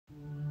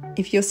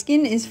If your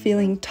skin is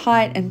feeling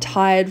tight and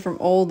tired from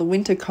all the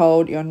winter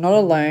cold, you're not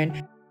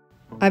alone.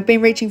 I've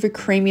been reaching for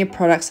creamier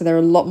products so they're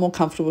a lot more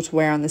comfortable to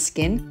wear on the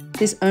skin.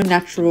 This Au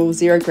Natural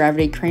Zero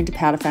Gravity Cream to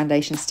Powder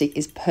Foundation Stick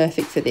is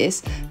perfect for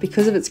this.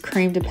 Because of its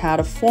cream to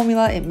powder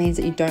formula, it means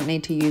that you don't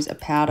need to use a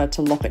powder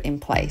to lock it in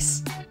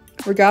place.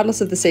 Regardless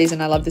of the season,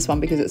 I love this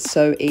one because it's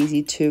so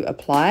easy to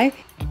apply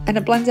and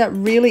it blends out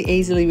really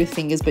easily with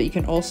fingers, but you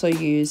can also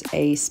use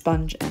a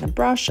sponge and a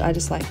brush. I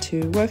just like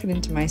to work it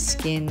into my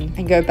skin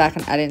and go back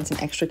and add in some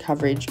extra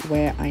coverage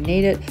where I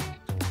need it.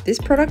 This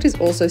product is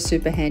also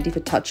super handy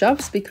for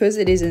touch-ups because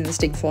it is in the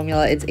stick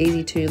formula. It's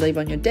easy to leave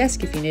on your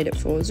desk if you need it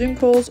for Zoom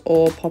calls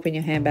or pop in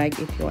your handbag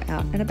if you're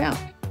out and about.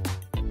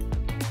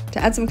 To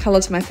add some colour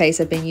to my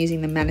face, I've been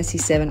using the Manessy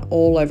 7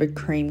 All Over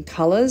Cream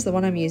colours. The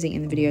one I'm using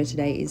in the video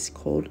today is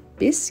called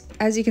Bisque.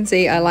 As you can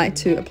see, I like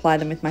to apply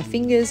them with my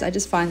fingers. I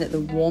just find that the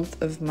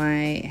warmth of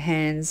my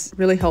hands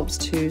really helps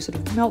to sort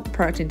of melt the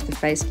product into the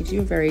face, gives you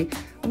a very,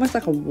 almost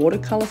like a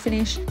watercolour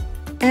finish.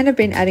 And I've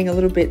been adding a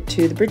little bit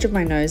to the bridge of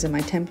my nose and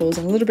my temples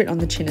and a little bit on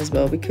the chin as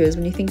well, because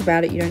when you think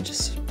about it, you don't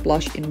just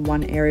blush in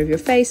one area of your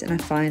face, and I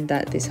find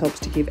that this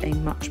helps to give a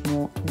much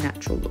more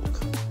natural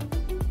look.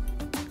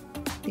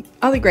 The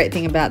other great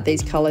thing about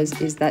these colours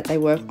is that they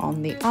work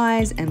on the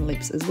eyes and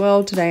lips as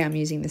well. Today I'm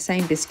using the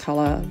same Bisque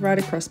colour right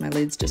across my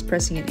lids, just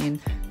pressing it in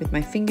with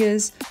my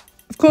fingers.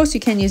 Of course, you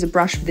can use a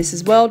brush for this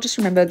as well. Just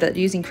remember that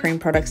using cream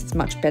products, it's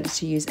much better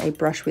to use a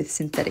brush with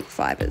synthetic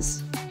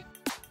fibres.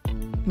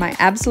 My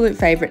absolute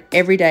favourite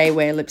everyday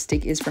wear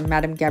lipstick is from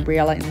Madame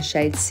Gabriella in the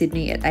shade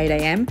Sydney at 8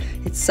 AM.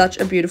 It's such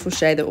a beautiful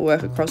shade that will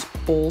work across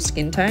all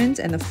skin tones,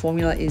 and the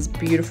formula is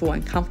beautiful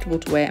and comfortable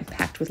to wear and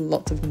packed with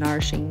lots of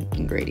nourishing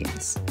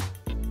ingredients.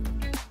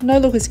 No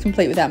look is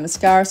complete without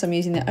mascara, so I'm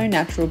using the Au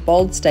Natural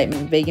Bold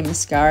Statement Vegan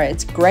Mascara.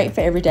 It's great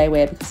for everyday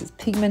wear because it's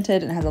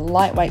pigmented and has a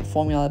lightweight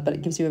formula, but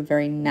it gives you a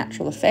very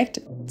natural effect.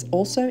 It's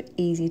also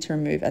easy to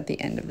remove at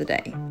the end of the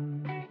day.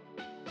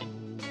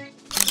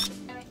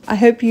 I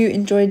hope you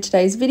enjoyed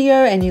today's video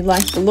and you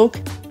liked the look.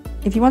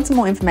 If you want some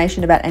more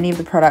information about any of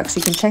the products,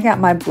 you can check out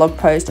my blog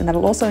post, and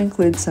that'll also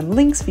include some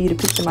links for you to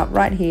pick them up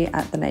right here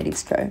at The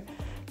Natives Co.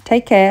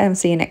 Take care and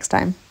see you next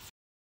time.